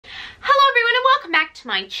back to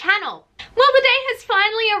my channel. Well, the day has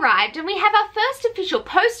finally arrived and we have our first official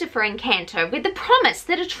poster for Encanto with the promise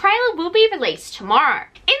that a trailer will be released tomorrow.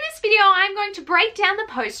 In this video, I'm going to break down the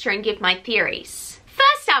poster and give my theories.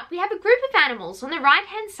 First up, we have a group of animals on the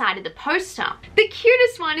right-hand side of the poster. The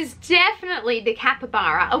cutest one is definitely the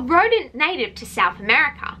capybara, a rodent native to South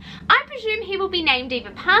America. I presume he will be named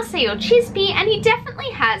either Parsley or Chisby, and he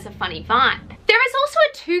definitely has a funny vibe. There is also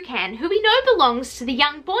a toucan who we know belongs to the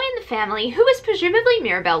young boy in the family who is presumably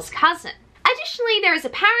Mirabel's cousin. Additionally, there is a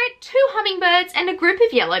parrot, 2 hummingbirds, and a group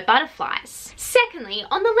of yellow butterflies. Secondly,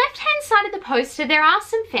 on the left-hand side of the poster, there are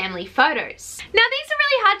some family photos. Now, these are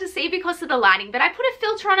really hard to see because of the lighting, but I put a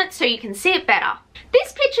filter on it so you can see it better.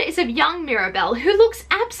 This picture is of young Mirabel, who looks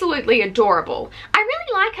absolutely adorable. I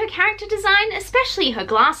really like her character design, especially her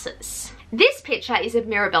glasses. This picture is of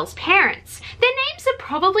Mirabel's parents. Their names are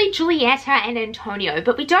probably Julieta and Antonio,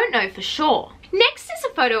 but we don't know for sure. Next is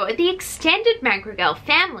a photo of the extended Madrigal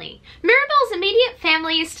family. Mirabel's immediate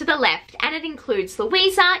family is to the left, and it includes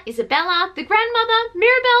Louisa, Isabella, the grandmother,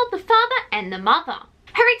 Mirabel, the father, and the mother.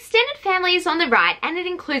 Her extended family is on the right, and it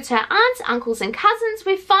includes her aunts, uncles, and cousins,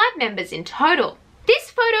 with 5 members in total.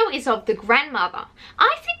 This photo is of the grandmother.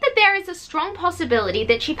 I think that there is a strong possibility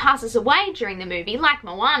that she passes away during the movie, like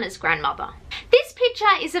Moana's grandmother. This picture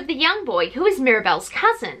is of the young boy who is Mirabel's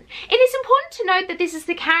cousin. It is important to note that this is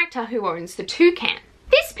the character who owns the toucan.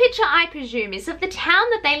 This picture, I presume, is of the town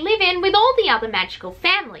that they live in with all the other magical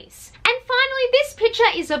families. And finally, this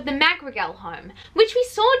picture is of the Madrigal home, which we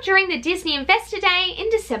saw during the Disney Investor Day in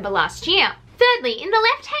December last year. Thirdly, in the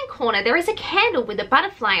left-hand corner, there is a candle with a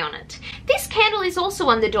butterfly on it. This candle is also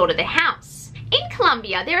on the door to the house. In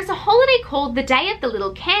Colombia, there is a holiday called the Day of the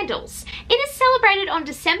Little Candles. It is celebrated on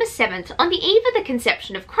December 7th on the eve of the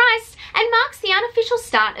conception of Christ and marks the unofficial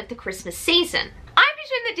start of the Christmas season. I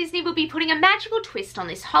presume that Disney will be putting a magical twist on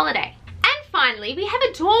this holiday. And finally, we have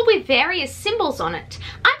a door with various symbols on it.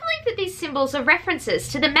 I believe that these symbols are references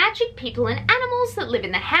to the magic people and animals that live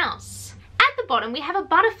in the house. At the bottom, we have a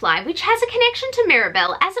butterfly, which has a connection to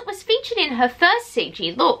Mirabel as it was featured in her first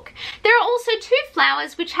CG look. There are also 2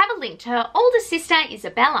 flowers which have a link to her older sister,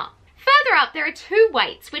 Isabella. Further up, there are 2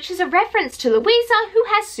 weights, which is a reference to Louisa, who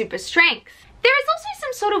has super strength. There is also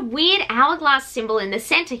some sort of weird hourglass symbol in the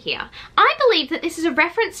center here. I believe that this is a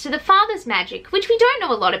reference to the father's magic, which we don't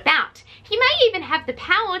know a lot about. He may even have the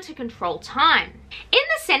power to control time. In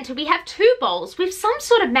the center, we have 2 bowls with some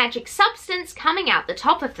sort of magic substance coming out the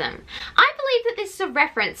top of them. I believe that this is a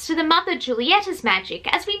reference to the mother Julieta's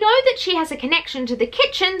magic, as we know that she has a connection to the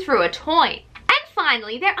kitchen through a toy. And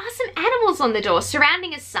finally, there are some animals on the door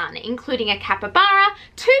surrounding a sun, including a capybara,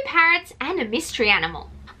 2 parrots, and a mystery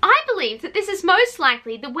animal. I believe that this is most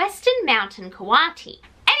likely the Western Mountain Coati.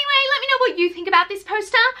 Anyway, let me know what you think about this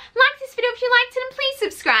poster. Like this video if you liked it and please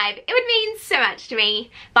subscribe. It would mean so much to me.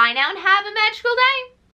 Bye now and have a magical day.